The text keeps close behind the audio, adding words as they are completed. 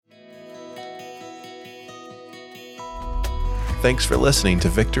Thanks for listening to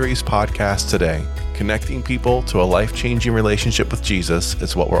Victory's podcast today. Connecting people to a life-changing relationship with Jesus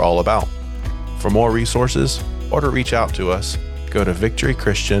is what we're all about. For more resources or to reach out to us, go to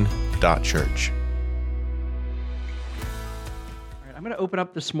victorychristian.church. All right, I'm going to open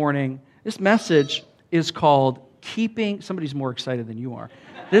up this morning. This message is called Keeping... Somebody's more excited than you are.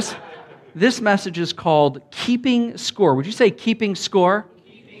 This message is called Keeping Score. Would you say keeping score?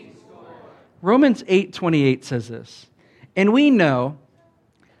 Keeping score. Romans 8:28 says this, "And we know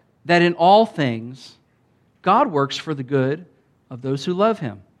that in all things God works for the good of those who love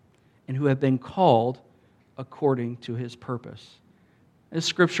Him and who have been called according to His purpose." This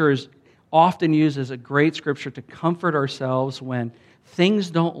scripture is often used as a great scripture to comfort ourselves when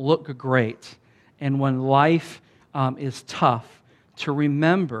things don't look great and when life is tough, to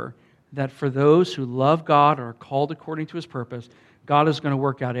remember that for those who love God or are called according to His purpose, God is going to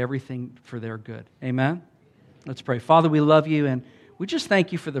work out everything for their good. Amen? Let's pray. Father, we love You, and we just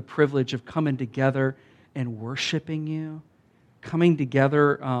thank You for the privilege of coming together and worshiping You, coming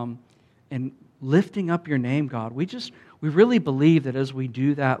together and lifting up Your name, God. We really believe that as we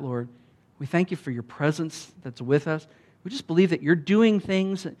do that, Lord, we thank You for Your presence that's with us. We just believe that You're doing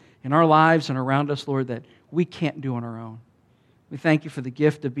things in our lives and around us, Lord, that we can't do on our own. We thank You for the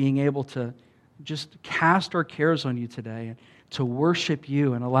gift of being able to just cast our cares on You today and to worship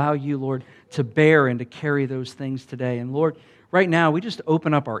You and allow You, Lord, to bear and to carry those things today. And Lord, right now, we just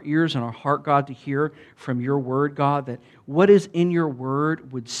open up our ears and our heart, God, to hear from Your word, God, that what is in Your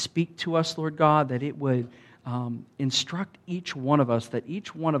word would speak to us, Lord God, that it would instruct each one of us, that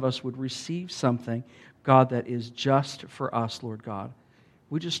each one of us would receive something, God, that is just for us, Lord God.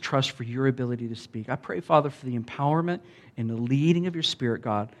 We just trust for Your ability to speak. I pray, Father, for the empowerment and the leading of Your Spirit,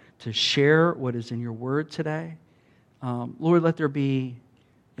 God, to share what is in Your word today. Lord, let there be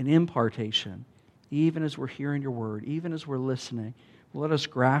an impartation, even as we're hearing Your word, even as we're listening. Let us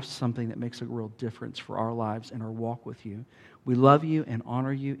grasp something that makes a real difference for our lives and our walk with You. We love You and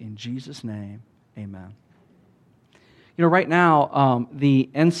honor You in Jesus' name. Amen. You know, right now, the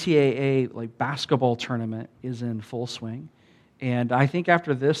NCAA basketball tournament is in full swing. And I think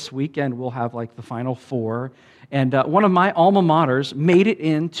after this weekend, we'll have the Final Four. And one of my alma maters made it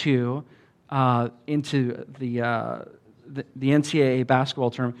into the NCAA basketball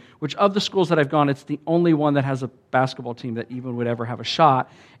tournament, which of the schools that I've gone, it's the only one that has a basketball team that even would ever have a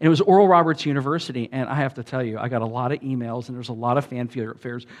shot. And it was Oral Roberts University. And I have to tell you, I got a lot of emails and there's a lot of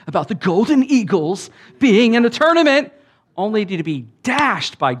fanfares about the Golden Eagles being in a tournament, only to be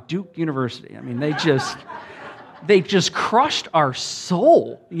dashed by Duke University. I mean, they just crushed our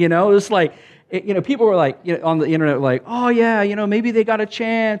soul. You know, it's people were on the internet oh yeah, maybe they got a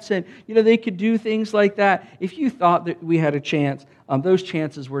chance and, they could do things like that. If you thought that we had a chance, those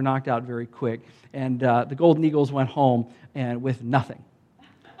chances were knocked out very quick. And the Golden Eagles went home and with nothing.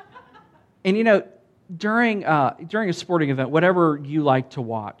 And, during a sporting event, whatever you like to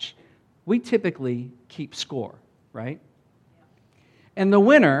watch, we typically keep score, right? And the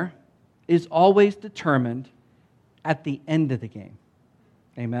winner is always determined at the end of the game.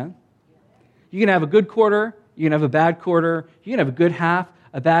 Amen? You can have a good quarter, you can have a bad quarter, you can have a good half,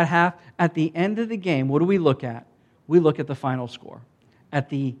 a bad half. At the end of the game, what do we look at? We look at the final score at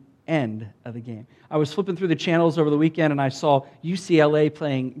the end of the game. I was flipping through the channels over the weekend and I saw UCLA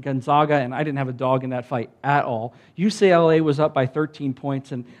playing Gonzaga, and I didn't have a dog in that fight at all. UCLA was up by 13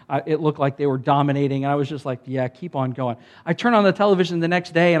 points and it looked like they were dominating, and I was just like, yeah, keep on going. I turn on the television the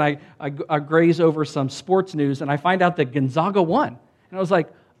next day and I graze over some sports news and I find out that Gonzaga won. And I was like,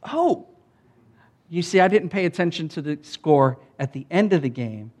 oh, you see, I didn't pay attention to the score at the end of the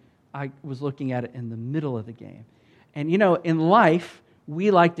game. I was looking at it in the middle of the game. And in life, we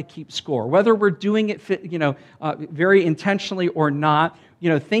like to keep score. Whether we're doing it very intentionally or not,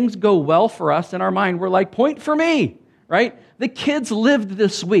 things go well for us in our mind. We're like, point for me, right? The kids lived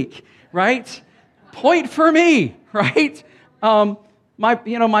this week, right? Point for me, right?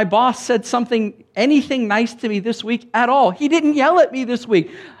 My boss said anything nice to me this week at all. He didn't yell at me this week.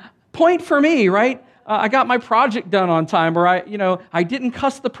 Point for me, right? I got my project done on time, or I didn't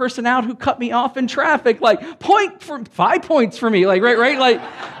cuss the person out who cut me off in traffic. 5 points for me, right?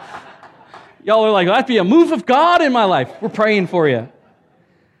 Y'all are that'd be a move of God in my life. We're praying for you.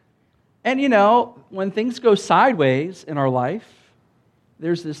 And when things go sideways in our life,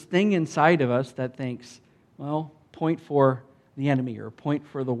 there's this thing inside of us that thinks, well, point for the enemy, or point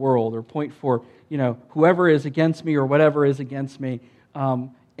for the world, or point for whoever is against me or whatever is against me.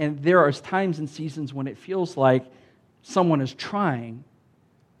 And there are times and seasons when it feels like someone is trying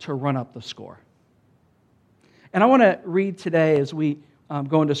to run up the score. And I want to read today, as we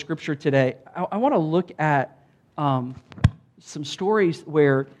go into Scripture today, I want to look at some stories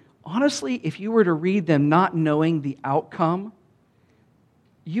where, honestly, if you were to read them not knowing the outcome,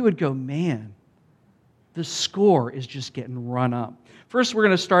 you would go, man, the score is just getting run up. First, we're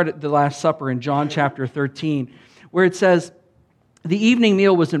going to start at the Last Supper in John chapter 13, where it says, the evening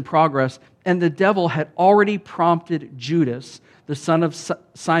meal was in progress, and the devil had already prompted Judas, the son of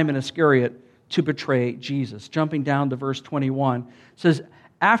Simon Iscariot, to betray Jesus. Jumping down to verse 21, it says,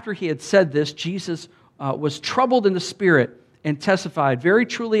 after he had said this, Jesus was troubled in the spirit and testified, very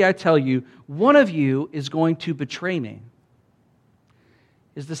truly I tell you, one of you is going to betray me.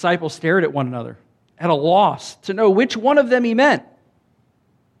 His disciples stared at one another, at a loss to know which one of them he meant.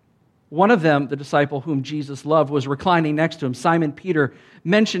 One of them, the disciple whom Jesus loved, was reclining next to him. Simon Peter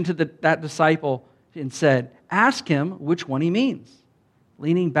mentioned to that disciple and said, ask him which one he means.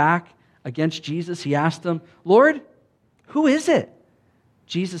 Leaning back against Jesus, he asked him, Lord, who is it?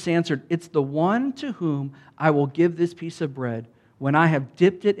 Jesus answered, it's the one to whom I will give this piece of bread when I have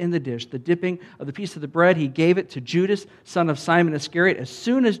dipped it in the dish. The dipping of the piece of the bread, he gave it to Judas, son of Simon Iscariot. As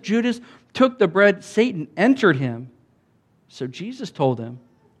soon as Judas took the bread, Satan entered him. So Jesus told him,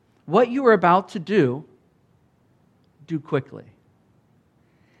 what you are about to do, do quickly.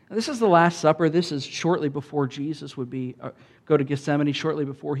 Now, this is the Last Supper. This is shortly before Jesus would go to Gethsemane, shortly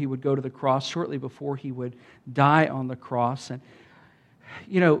before he would go to the cross, shortly before he would die on the cross. And,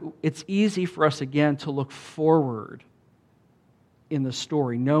 it's easy for us, again, to look forward in the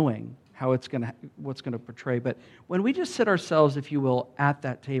story, knowing how what's going to portray. But when we just sit ourselves, if you will, at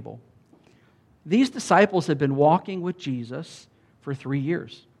that table, these disciples had been walking with Jesus for 3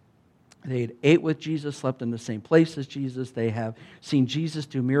 years. They had ate with Jesus, slept in the same place as Jesus. They have seen Jesus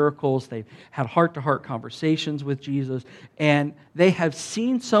do miracles. They've had heart-to-heart conversations with Jesus. And they have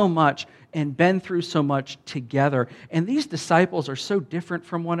seen so much and been through so much together. And these disciples are so different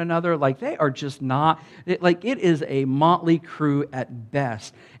from one another. Like, they are just not, it is a motley crew at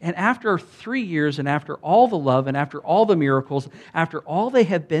best. And after 3 years, and after all the love, and after all the miracles, after all they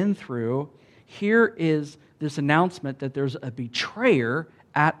have been through, here is this announcement that there's a betrayer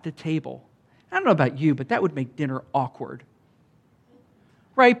at the table. I don't know about you, but that would make dinner awkward.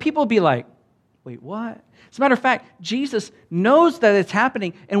 Right? People would be like, wait, what? As a matter of fact, Jesus knows that it's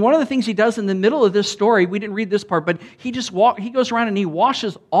happening, and one of the things he does in the middle of this story, we didn't read this part, but he goes around and he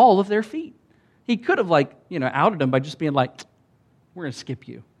washes all of their feet. He could have outed them by just being like, we're going to skip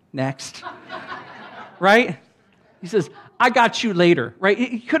you. Next. Right? He says, I got you later. Right?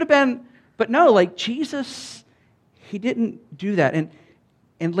 It could have been, but no, Jesus, he didn't do that.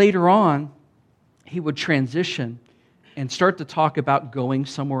 And later on, he would transition and start to talk about going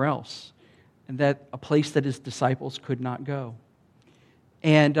somewhere else, and that a place that his disciples could not go.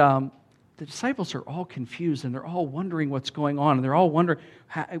 And the disciples are all confused, and they're all wondering what's going on, and they're all wondering,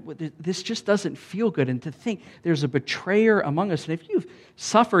 this just doesn't feel good. And to think there's a betrayer among us, and if you've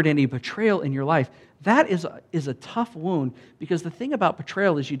suffered any betrayal in your life, that is a tough wound, because the thing about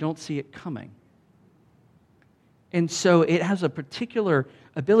betrayal is you don't see it coming. And so it has a particular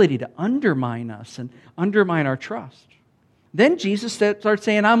ability to undermine us and undermine our trust. Then Jesus starts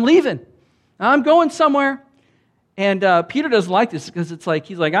saying, I'm leaving. I'm going somewhere. And Peter doesn't like this, because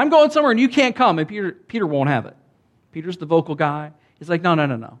he's like, I'm going somewhere and you can't come. And Peter won't have it. Peter's the vocal guy. He's like,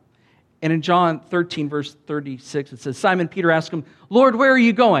 no. And in John 13, verse 36, it says, Simon Peter asked him, Lord, where are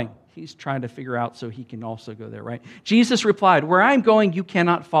you going? He's trying to figure out so he can also go there, right? Jesus replied, where I'm going, you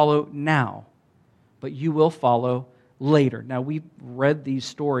cannot follow now, but you will follow later. Now, we've read these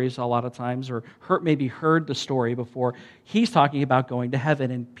stories a lot of times, or maybe heard the story before. He's talking about going to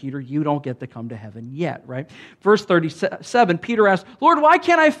heaven, and Peter, you don't get to come to heaven yet, right? Verse 37, Peter asked, Lord, why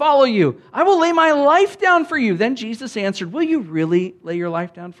can't I follow you? I will lay my life down for you. Then Jesus answered, will you really lay your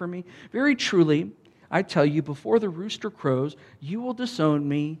life down for me? Very truly, I tell you, before the rooster crows, you will disown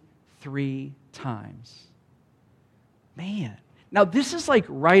me 3 times. Man. Now, this is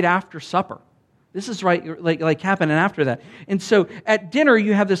right after supper. This is like happening after that. And so at dinner,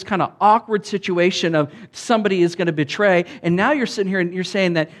 you have this kind of awkward situation of somebody is going to betray. And now you're sitting here and you're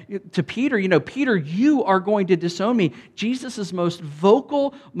saying that to Peter, Peter, you are going to disown me. Jesus' most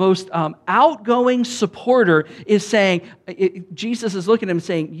vocal, most outgoing supporter is saying, Jesus is looking at him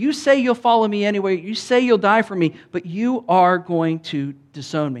saying, you say you'll follow me anyway. You say you'll die for me, but you are going to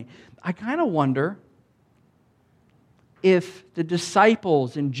disown me. I kind of wonder if the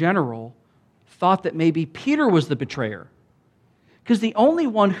disciples in general thought that maybe Peter was the betrayer. Because the only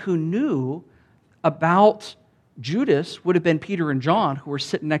one who knew about Judas would have been Peter and John, who were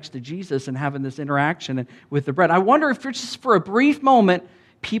sitting next to Jesus and having this interaction with the bread. I wonder if just for a brief moment,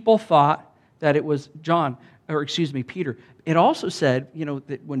 people thought that it was Peter. It also said,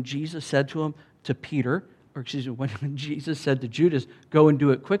 that when Jesus said to Peter, when Jesus said to Judas, go and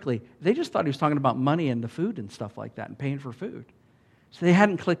do it quickly, they just thought he was talking about money and the food and stuff like that and paying for food. So they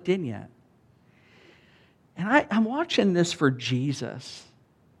hadn't clicked in yet. And I'm watching this for Jesus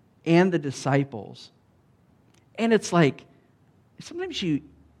and the disciples. And it's like, sometimes you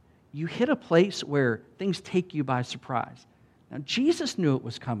hit a place where things take you by surprise. Now, Jesus knew it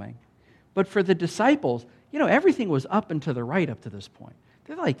was coming. But for the disciples, everything was up and to the right up to this point.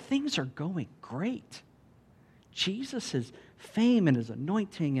 They're like, things are going great. Jesus' fame and his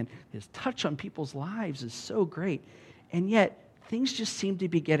anointing and his touch on people's lives is so great. And yet, things just seem to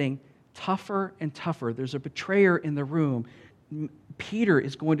be getting tougher and tougher. There's a betrayer in the room. Peter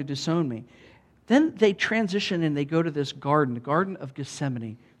is going to disown me. Then they transition and they go to this garden, the Garden of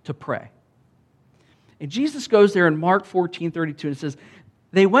Gethsemane, to pray. And Jesus goes there in Mark 14:32, and it says,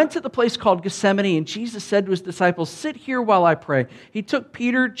 they went to the place called Gethsemane, and Jesus said to his disciples, sit here while I pray. He took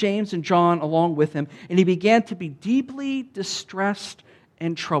Peter, James, and John along with him, and he began to be deeply distressed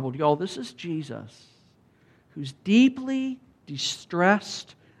and troubled. Y'all, this is Jesus, who's deeply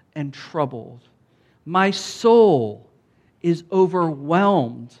distressed and troubled. My soul is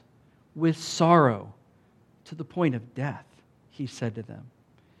overwhelmed with sorrow to the point of death, he said to them.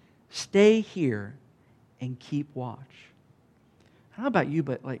 Stay here and keep watch. I don't know about you,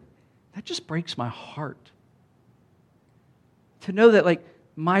 but that just breaks my heart. To know that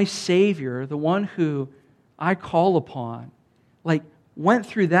my Savior, the one who I call upon, went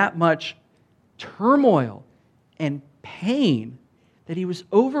through that much turmoil and pain that he was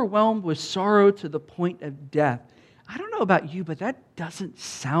overwhelmed with sorrow to the point of death. I don't know about you, but that doesn't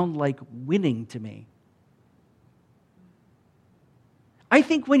sound like winning to me. I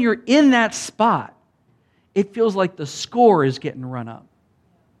think when you're in that spot, it feels like the score is getting run up.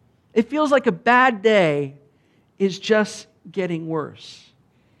 It feels like a bad day is just getting worse.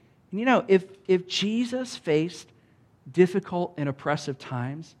 And if Jesus faced difficult and oppressive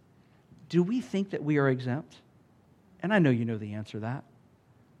times, do we think that we are exempt? And I know you know the answer to that.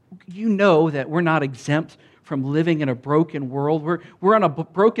 You know that we're not exempt from living in a broken world. We're on a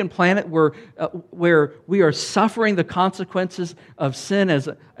broken planet where we are suffering the consequences of sin as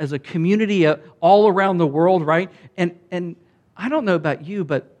a community all around the world, right? And I don't know about you,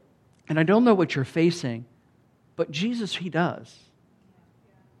 and I don't know what you're facing, but Jesus, he does.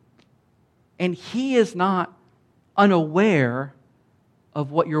 And he is not unaware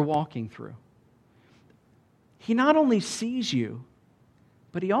of what you're walking through. He not only sees you,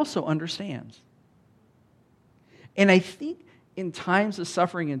 but he also understands. And I think in times of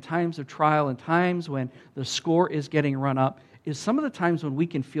suffering, in times of trial, in times when the score is getting run up, is some of the times when we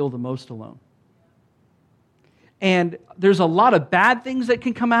can feel the most alone. And there's a lot of bad things that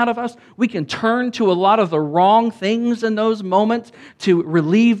can come out of us. We can turn to a lot of the wrong things in those moments to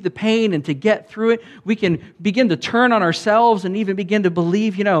relieve the pain and to get through it. We can begin to turn on ourselves and even begin to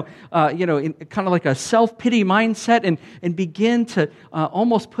believe, in kind of like a self-pity mindset and begin to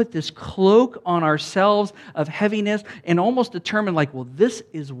almost put this cloak on ourselves of heaviness and almost determine this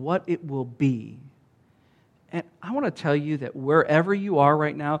is what it will be. And I want to tell you that wherever you are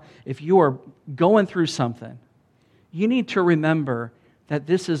right now, if you are going through something, you need to remember that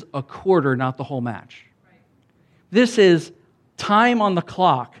this is a quarter, not the whole match. Right. This is time on the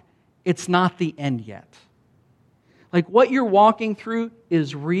clock. It's not the end yet. What you're walking through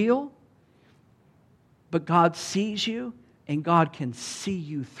is real, but God sees you and God can see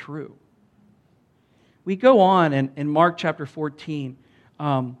you through. We go on, and in Mark chapter 14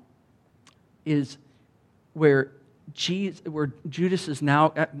 is where Judas is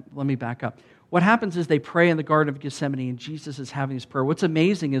now. Let me back up. What happens is they pray in the Garden of Gethsemane, and Jesus is having his prayer. What's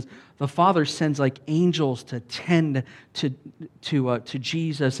amazing is the Father sends angels to tend to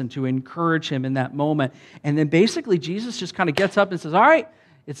Jesus and to encourage him in that moment. And then basically Jesus just kind of gets up and says, all right,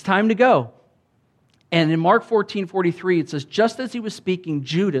 it's time to go. And in Mark 14:43, it says, just as he was speaking,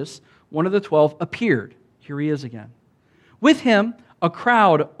 Judas, one of the 12, appeared. Here he is again. With him, a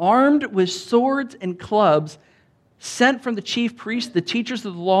crowd armed with swords and clubs sent from the chief priests, the teachers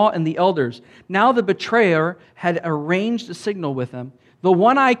of the law, and the elders. Now the betrayer had arranged a signal with them. The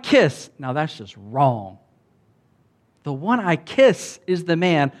one I kiss, now that's just wrong. The one I kiss is the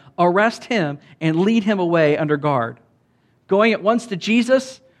man. Arrest him and lead him away under guard. Going at once to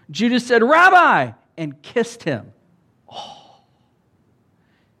Jesus, Judas said, Rabbi, and kissed him. Oh.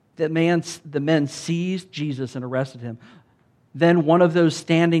 The men seized Jesus and arrested him. Then one of those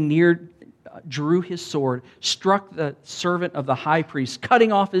standing near drew his sword, struck the servant of the high priest,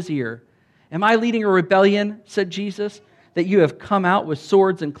 cutting off his ear. Am I leading a rebellion, said Jesus, that you have come out with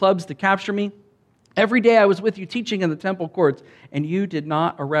swords and clubs to capture me? Every day I was with you teaching in the temple courts, and you did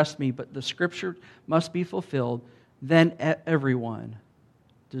not arrest me, but the scripture must be fulfilled. Then everyone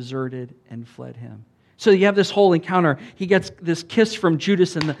deserted and fled him. So you have this whole encounter. He gets this kiss from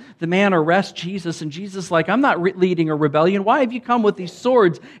Judas, and the man arrests Jesus, and Jesus is like, I'm not leading a rebellion. Why have you come with these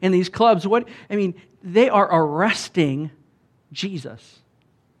swords and these clubs? They are arresting Jesus.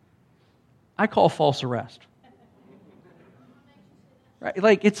 I call false arrest.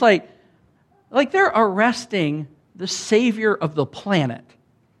 Right? It's like they're arresting the Savior of the planet.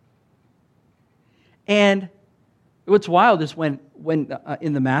 And what's wild is when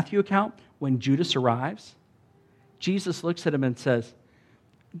in the Matthew account, when Judas arrives, Jesus looks at him and says,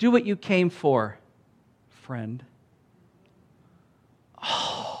 do what you came for, friend.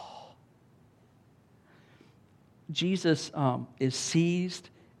 Oh. Jesus is seized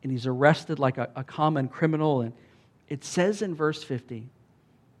and he's arrested like a common criminal. And it says in verse 50,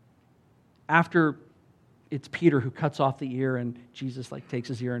 after it's Peter who cuts off the ear and Jesus takes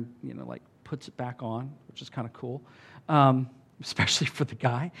his ear and puts it back on, which is kind of cool, especially for the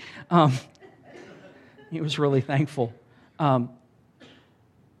guy. He was really thankful.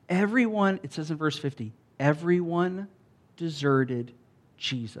 Everyone, it says in verse 50, everyone deserted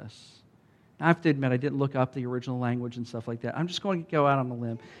Jesus. Now, I have to admit, I didn't look up the original language and stuff like that. I'm just going to go out on a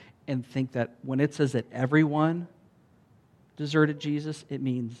limb and think that when it says that everyone deserted Jesus, it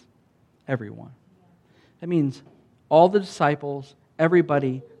means everyone. That means all the disciples,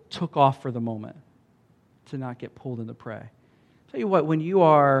 everybody took off for the moment to not get pulled into prey. Tell you what, when you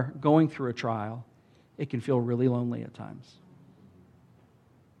are going through a trial, it can feel really lonely at times.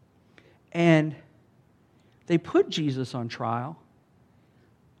 And they put Jesus on trial,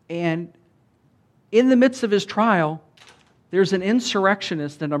 and in the midst of his trial, there's an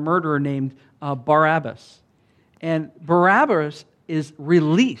insurrectionist and a murderer named Barabbas. And Barabbas is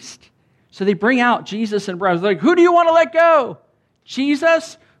released. So they bring out Jesus and Barabbas. They're like, who do you want to let go?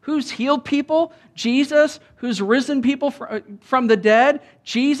 Jesus, who's healed people? Jesus, who's risen people from the dead?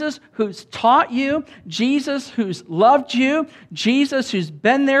 Jesus, who's taught you? Jesus, who's loved you? Jesus, who's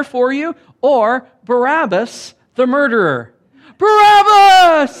been there for you? Or Barabbas, the murderer?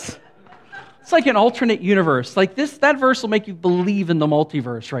 Barabbas! It's like an alternate universe. That verse will make you believe in the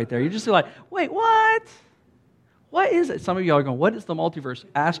multiverse right there. You're just like, wait, what? What is it? Some of you are going, what is the multiverse?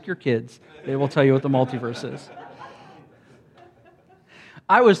 Ask your kids. They will tell you what the multiverse is.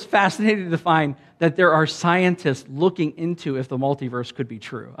 I was fascinated to find that there are scientists looking into if the multiverse could be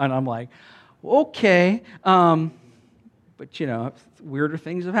true. And I'm like, okay. But, weirder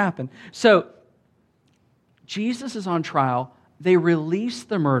things have happened. So, Jesus is on trial. They release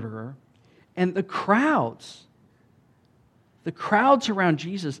the murderer. And the crowds around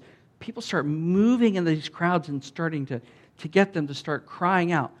Jesus, people start moving in these crowds and starting to get them to start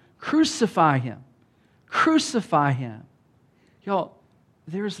crying out, crucify him, crucify him. Y'all,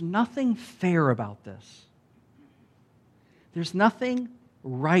 there's nothing fair about this. There's nothing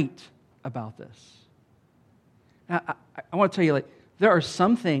right about this. Now, I want to tell you, there are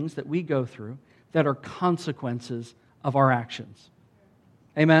some things that we go through that are consequences of our actions.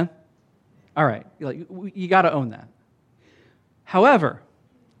 Amen? All right, you got to own that. However,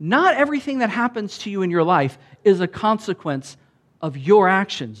 not everything that happens to you in your life is a consequence of your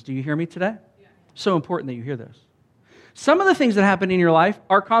actions. Do you hear me today? Yeah. So important that you hear this. Some of the things that happen in your life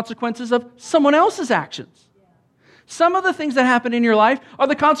are consequences of someone else's actions. Yeah. Some of the things that happen in your life are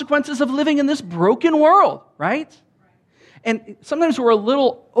the consequences of living in this broken world, right? And sometimes we're a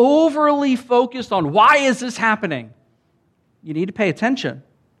little overly focused on why is this happening? You need to pay attention.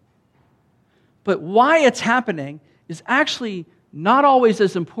 But why it's happening is actually not always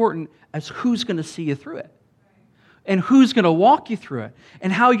as important as who's going to see you through it. And who's going to walk you through it.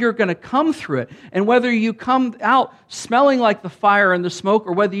 And how you're going to come through it. And whether you come out smelling like the fire and the smoke,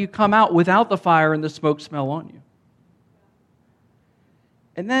 or whether you come out without the fire and the smoke smell on you.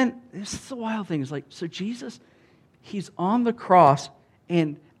 And then, this is the wild thing. Is so Jesus, he's on the cross,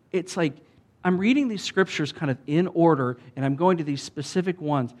 and it's like, I'm reading these scriptures kind of in order, and I'm going to these specific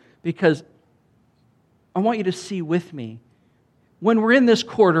ones, because I want you to see with me, when we're in this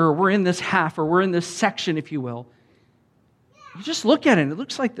quarter, or we're in this half, or we're in this section, if you will, you just look at it, and it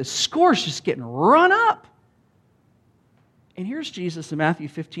looks like the score's just getting run up. And here's Jesus in Matthew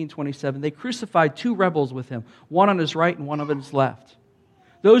 15:27. They crucified 2 rebels with him, one on his right and one on his left.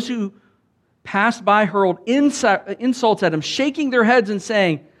 Those who passed by hurled insults at him, shaking their heads and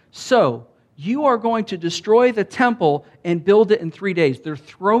saying, so, you are going to destroy the temple and build it in 3 days. They're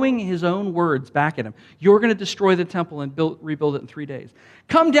throwing his own words back at him. You're going to destroy the temple and rebuild it in 3 days.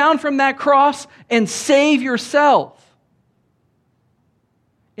 Come down from that cross and save yourself.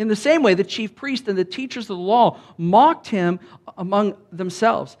 In the same way, the chief priest and the teachers of the law mocked him among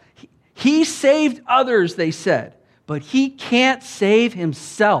themselves. He saved others, they said, but he can't save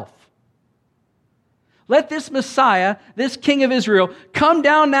himself. Let this Messiah, this King of Israel, come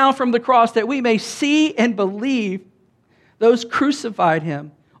down now from the cross that we may see and believe. Those crucified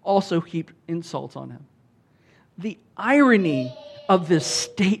him also heaped insults on him. The irony of this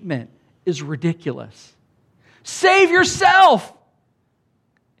statement is ridiculous. Save yourself!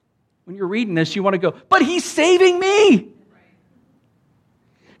 When you're reading this, you want to go, but he's saving me!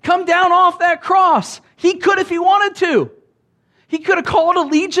 Come down off that cross. He could if he wanted to. He could have called a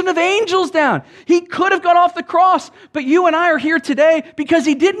legion of angels down. He could have got off the cross. But you and I are here today because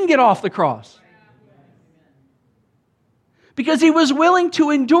he didn't get off the cross. Because he was willing to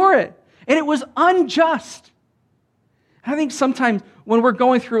endure it. And it was unjust. I think sometimes when we're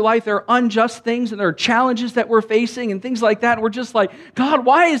going through life, there are unjust things and there are challenges that we're facing and things like that. And we're just like, God,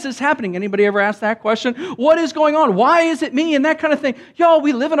 why is this happening? Anybody ever ask that question? What is going on? Why is it me? And that kind of thing. Y'all,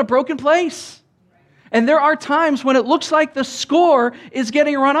 we live in a broken place. And there are times when it looks like the score is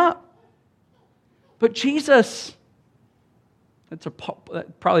getting run up. But Jesus, that's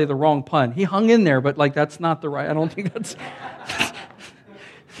probably the wrong pun. He hung in there, but that's not the right, I don't think that's...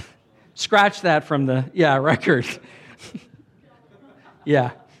 Scratch that from the, record.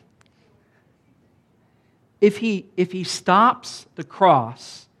 Yeah. If he stops the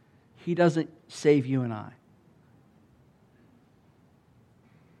cross, he doesn't save you and I.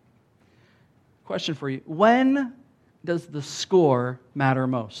 Question for you. When does the score matter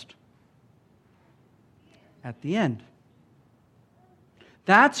most? At the end.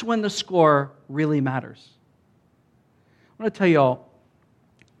 That's when the score really matters. I want to tell you all,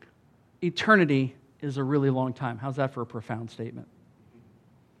 eternity is a really long time. How's that for a profound statement?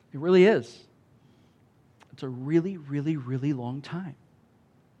 It really is. It's a really, really, really long time.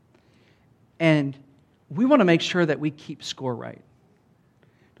 And we want to make sure that we keep score right.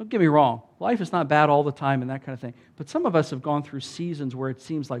 Don't get me wrong. Life is not bad all the time and that kind of thing. But some of us have gone through seasons where it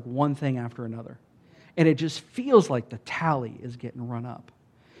seems like one thing after another. And it just feels like the tally is getting run up.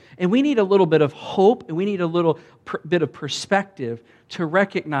 And we need a little bit of hope and we need a little bit of perspective to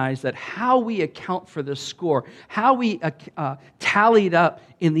recognize that how we account for this score, how we tally it up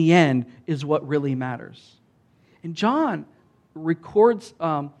in the end is what really matters. And John records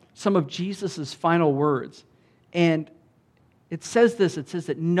some of Jesus' final words. And it says this, it says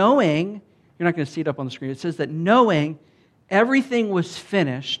that knowing, you're not going to see it up on the screen, it says that knowing everything was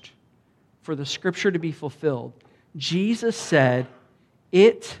finished for the scripture to be fulfilled, Jesus said,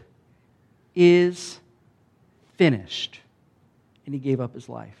 it is finished. And he gave up his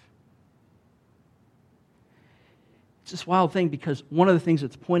life. It's this wild thing because one of the things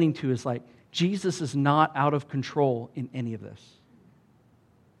it's pointing to is Jesus is not out of control in any of this.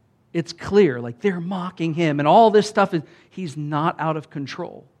 It's clear, they're mocking him and all this stuff, he's not out of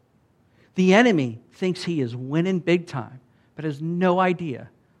control. The enemy thinks he is winning big time, but has no idea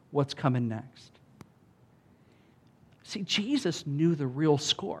what's coming next. See, Jesus knew the real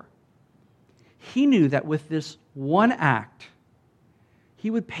score. He knew that with this one act, he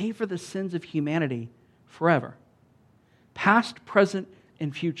would pay for the sins of humanity forever, past, present,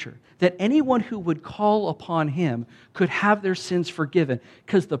 and future. That anyone who would call upon him could have their sins forgiven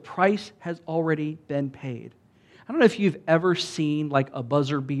because the price has already been paid. I don't know if you've ever seen a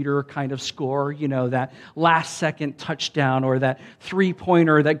buzzer beater kind of score, that last second touchdown or that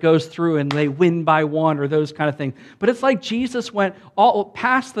 3-pointer that goes through and they win by 1 or those kind of things. But it's like Jesus went all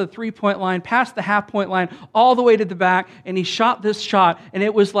past the 3-point line, past the half-point line, all the way to the back, and he shot this shot, and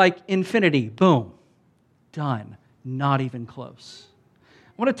it was like infinity. Boom. Done. Not even close.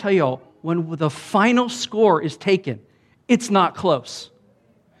 I want to tell you all, when the final score is taken, it's not close.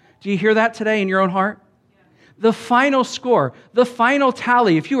 Do you hear that today in your own heart? The final score, the final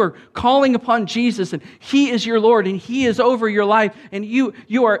tally, if you are calling upon Jesus and he is your Lord and he is over your life and you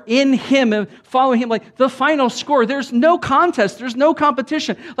are in him and following him, the final score, there's no contest, there's no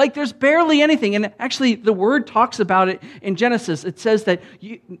competition, there's barely anything. And actually the word talks about it in Genesis. It says that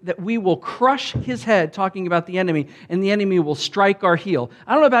we will crush his head, talking about the enemy, and the enemy will strike our heel.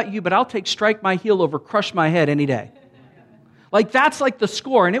 I don't know about you, but I'll take strike my heel over crush my head any day. That's the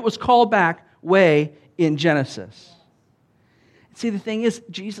score, and it was called back way in Genesis. See, the thing is,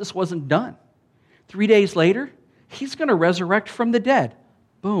 Jesus wasn't done. 3 days later, he's going to resurrect from the dead.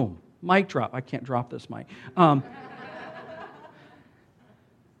 Boom. Mic drop. I can't drop this mic.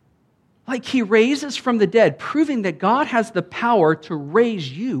 He raises from the dead, proving that God has the power to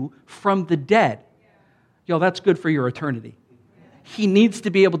raise you from the dead. Yo, that's good for your eternity. He needs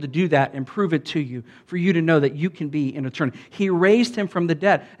to be able to do that and prove it to you for you to know that you can be in eternity. He raised him from the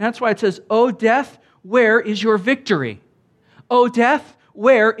dead. And that's why it says, "O death, where is your victory? O death,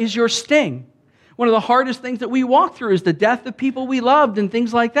 where is your sting?" One of the hardest things that we walk through is the death of people we loved and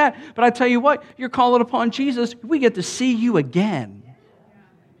things like that. But I tell you what, you're calling upon Jesus, we get to see you again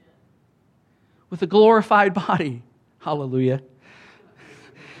with a glorified body. Hallelujah.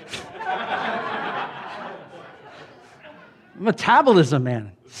 Metabolism,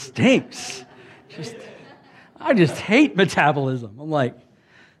 man, stinks. I just hate metabolism. I'm like,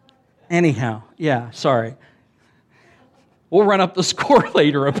 anyhow, yeah, sorry. We'll run up the score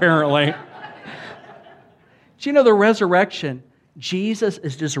later, apparently. Do you know the resurrection, Jesus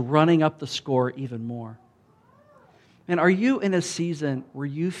is just running up the score even more. And are you in a season where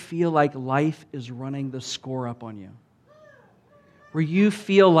you feel like life is running the score up on you? Where you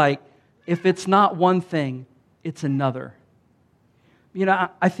feel like if it's not one thing, it's another. You know,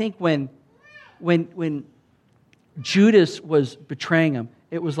 I think when Judas was betraying him,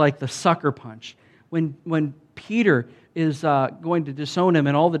 it was like the sucker punch. When Peter is going to disown him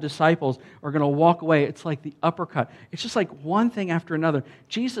and all the disciples are going to walk away, it's like the uppercut. It's just like one thing after another.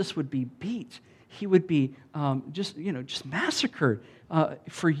 Jesus would be beat. He would be just massacred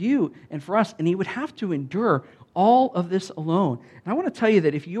for you and for us, and he would have to endure all of this alone. And I want to tell you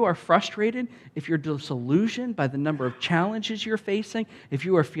that if you are frustrated, if you're disillusioned by the number of challenges you're facing, if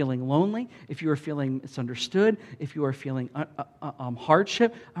you are feeling lonely, if you are feeling misunderstood, if you are feeling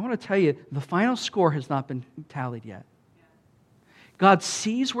hardship, I want to tell you the final score has not been tallied yet. God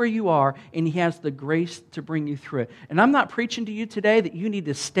sees where you are, and he has the grace to bring you through it. And I'm not preaching to you today that you need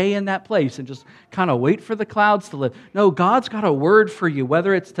to stay in that place and just kind of wait for the clouds to lift. No, God's got a word for you,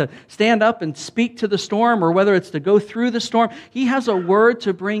 whether it's to stand up and speak to the storm or whether it's to go through the storm. He has a word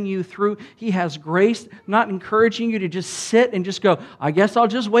to bring you through. He has grace, not encouraging you to just sit and just go, I guess I'll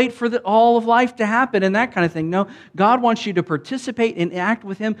just wait for all of life to happen and that kind of thing. No, God wants you to participate and act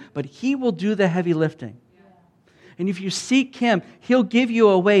with him, but he will do the heavy lifting. And if you seek him, he'll give you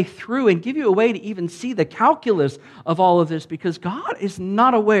a way through and give you a way to even see the calculus of all of this, because God is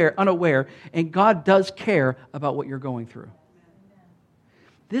not unaware, and God does care about what you're going through.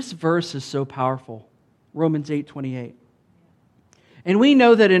 This verse is so powerful. Romans 8:28. And we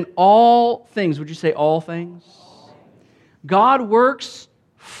know that in all things, would you say all things? God works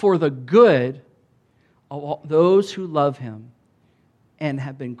for the good of all those who love him and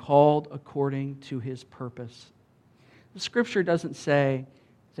have been called according to his purpose. The scripture doesn't say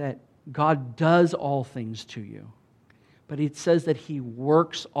that God does all things to you, but it says that he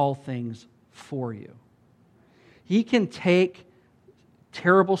works all things for you. He can take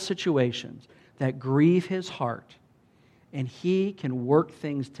terrible situations that grieve his heart, and he can work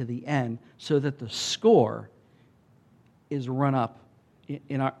things to the end so that the score is run up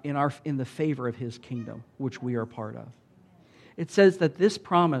in the favor of his kingdom, which we are part of. It says that this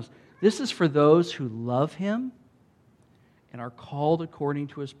promise, this is for those who love him and are called according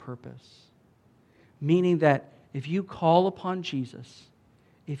to his purpose. Meaning that if you call upon Jesus,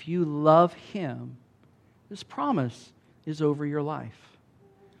 if you love him, this promise is over your life.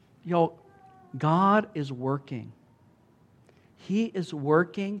 Y'all, God is working. He is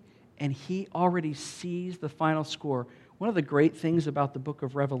working, and he already sees the final score. One of the great things about the book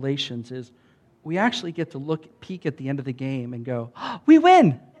of Revelations is we actually get to peek at the end of the game and go, oh, we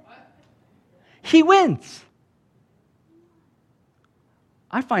win. He wins.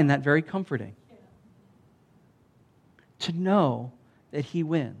 I find that very comforting. To know that he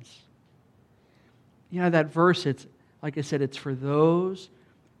wins. You know, that verse, it's like I said, it's for those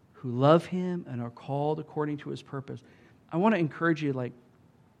who love him and are called according to his purpose. I want to encourage you, like,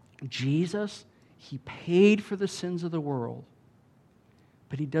 Jesus, he paid for the sins of the world,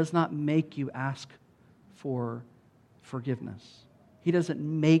 but he does not make you ask for forgiveness. He doesn't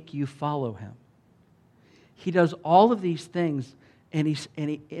make you follow him. He does all of these things, and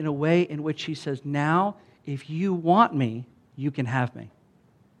he, in a way in which he says, now, if you want me, you can have me.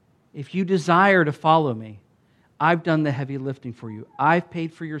 If you desire to follow me, I've done the heavy lifting for you. I've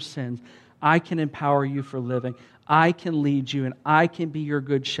paid for your sins. I can empower you for living. I can lead you, and I can be your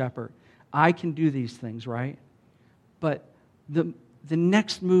good shepherd. I can do these things, right? But the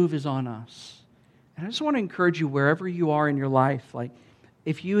next move is on us. And I just want to encourage you, wherever you are in your life, like,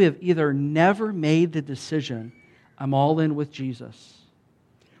 if you have either never made the decision, I'm all in with Jesus,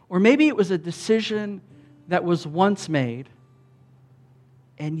 or maybe it was a decision that was once made,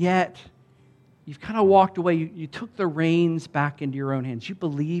 and yet you've kind of walked away. You took the reins back into your own hands. You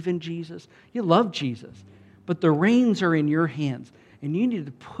believe in Jesus. You love Jesus. But the reins are in your hands, and you need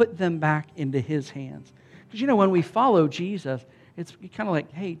to put them back into his hands. Because, you know, when we follow Jesus, It's kind of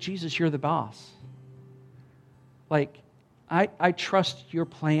like, hey, Jesus, you're the boss. Like, I trust your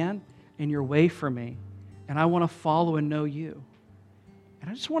plan and your way for me, and I want to follow and know you. And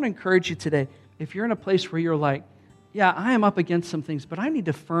I just want to encourage you today, if you're in a place where you're like, yeah, I am up against some things, but I need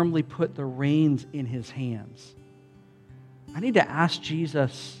to firmly put the reins in his hands. I need to ask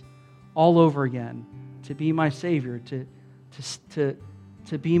Jesus all over again to be my Savior,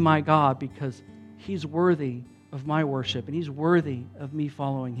 to be my God, because he's worthy of my worship and he's worthy of me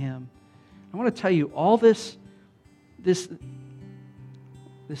following him. I want to tell you, all this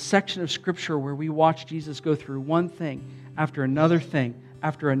section of Scripture where we watch Jesus go through one thing after another thing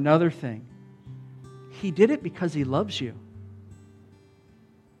after another thing, he did it because he loves you.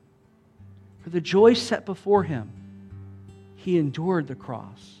 For the joy set before him, he endured the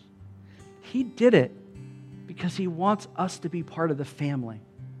cross. He did it because he wants us to be part of the family.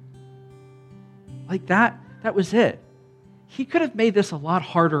 Like that was it. He could have made this a lot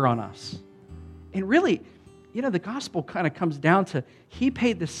harder on us. And really, the gospel kind of comes down to he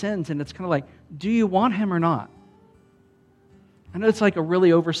paid the sins, and it's kind of like, do you want him or not? I know it's like a really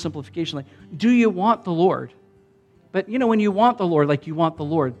oversimplification, like, do you want the Lord? But when you want the Lord, like you want the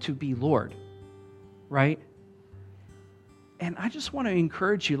Lord to be Lord, right? And I just want to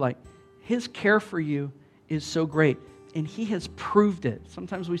encourage you, like, his care for you is so great, and he has proved it.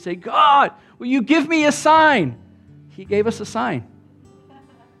 Sometimes we say, God, will you give me a sign? He gave us a sign.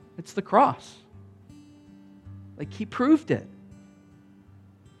 It's the cross. Like, he proved it.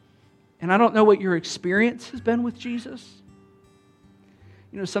 And I don't know what your experience has been with Jesus.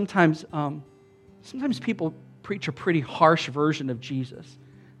 Sometimes people preach a pretty harsh version of Jesus,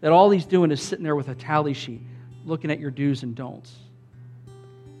 that all he's doing is sitting there with a tally sheet, looking at your do's and don'ts.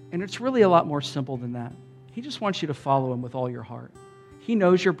 And it's really a lot more simple than that. He just wants you to follow him with all your heart. He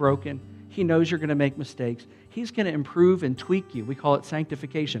knows you're broken. He knows you're going to make mistakes. He's going to improve and tweak you. We call it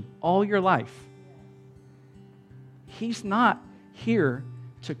sanctification, all your life. He's not here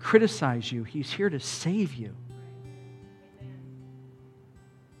to criticize you. He's here to save you.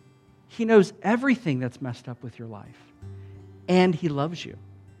 He knows everything that's messed up with your life. And he loves you.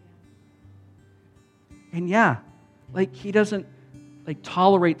 And he doesn't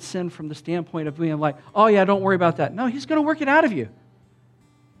tolerate sin from the standpoint of being like, oh yeah, don't worry about that. No, he's going to work it out of you.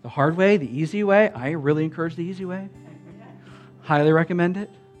 The hard way, the easy way. I really encourage the easy way. Highly recommend it.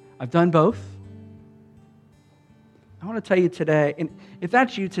 I've done both. I want to tell you today, and if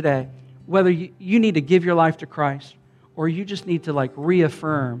that's you today, whether you need to give your life to Christ or you just need to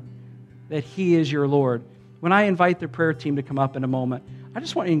reaffirm that he is your Lord, when I invite the prayer team to come up in a moment, I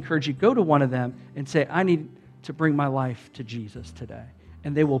just want to encourage you, go to one of them and say, I need to bring my life to Jesus today.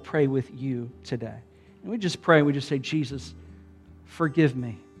 And they will pray with you today. And we just pray and we just say, Jesus, forgive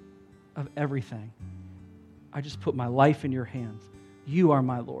me of everything. I just put my life in your hands. You are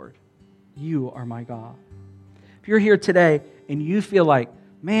my Lord. You are my God. If you're here today and you feel like,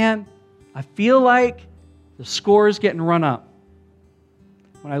 man, I feel like the score is getting run up.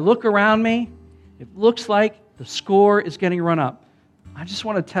 When I look around me, it looks like the score is getting run up. I just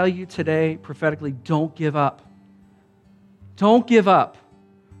want to tell you today, prophetically, don't give up. Don't give up.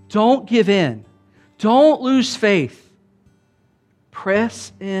 Don't give in. Don't lose faith.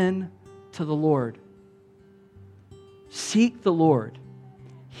 Press in to the Lord. Seek the Lord.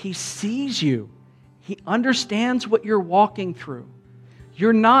 He sees you. He understands what you're walking through.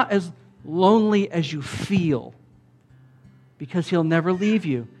 You're not as lonely as you feel, because he'll never leave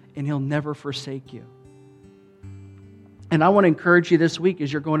you and he'll never forsake you. And I want to encourage you this week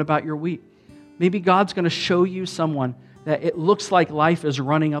as you're going about your week. Maybe God's going to show you someone that it looks like life is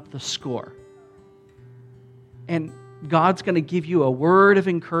running up the score. And God's going to give you a word of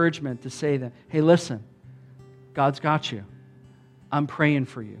encouragement to say that, hey, listen, God's got you. I'm praying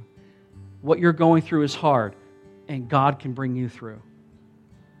for you. What you're going through is hard, and God can bring you through.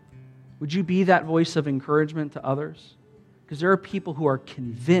 Would you be that voice of encouragement to others? Because there are people who are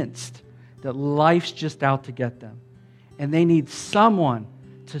convinced that life's just out to get them. And they need someone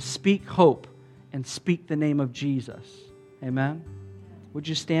to speak hope and speak the name of Jesus. Amen? Would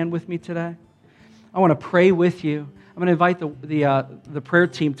you stand with me today? I want to pray with you. I'm going to invite the prayer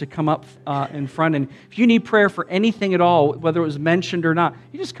team to come up in front. And if you need prayer for anything at all, whether it was mentioned or not,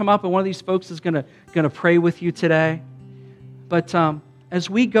 you just come up and one of these folks is going to pray with you today. But as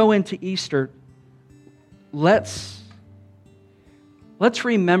we go into Easter, let's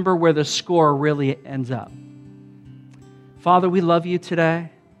remember where the score really ends up. Father, we love you today.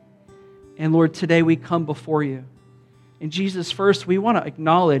 And Lord, today we come before you. And Jesus, first, we want to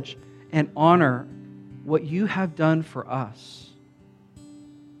acknowledge and honor what you have done for us.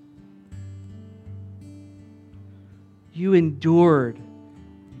 You endured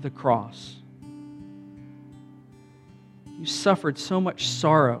the cross. You suffered so much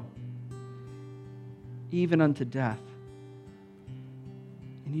sorrow, even unto death.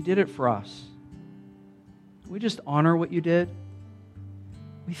 And you did it for us. We just honor what you did.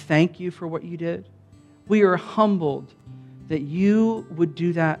 We thank you for what you did. We are humbled that you would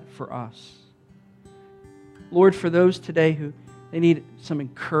do that for us. Lord, for those today who they need some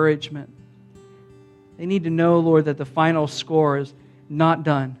encouragement, they need to know, Lord, that the final score is not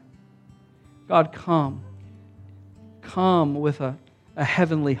done. God, come. Come with a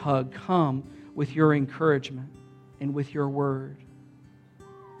heavenly hug. Come with your encouragement and with your word.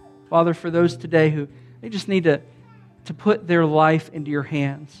 Father, for those today who they just need to put their life into your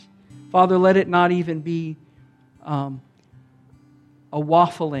hands. Father, let it not even be a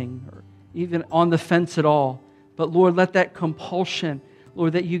waffling or even on the fence at all. But Lord, let that compulsion,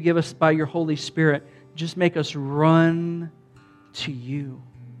 Lord, that you give us by your Holy Spirit, just make us run to you.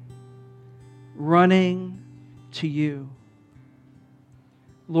 Running to you.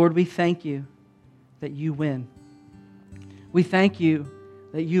 Lord, we thank you that you win. We thank you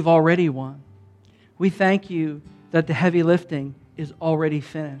that you've already won. We thank you that the heavy lifting is already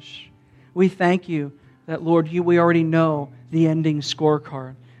finished. We thank you that, Lord, we already know the ending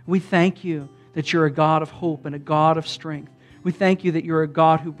scorecard. We thank you that you're a God of hope and a God of strength. We thank you that you're a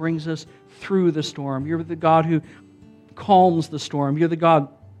God who brings us through the storm. You're the God who calms the storm. You're the God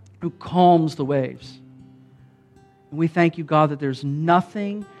who calms the waves. And we thank you, God, that there's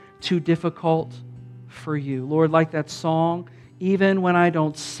nothing too difficult for you. Lord, like that song, even when I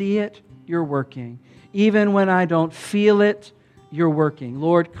don't see it, you're working. Even when I don't feel it, you're working.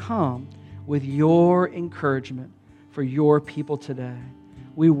 Lord, come with your encouragement for your people today.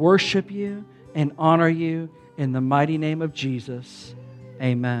 We worship you and honor you in the mighty name of Jesus.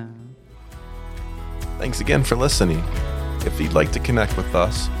 Amen. Thanks again for listening. If you'd like to connect with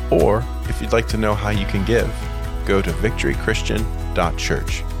us, or if you'd like to know how you can give, go to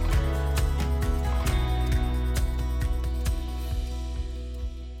victorychristian.church.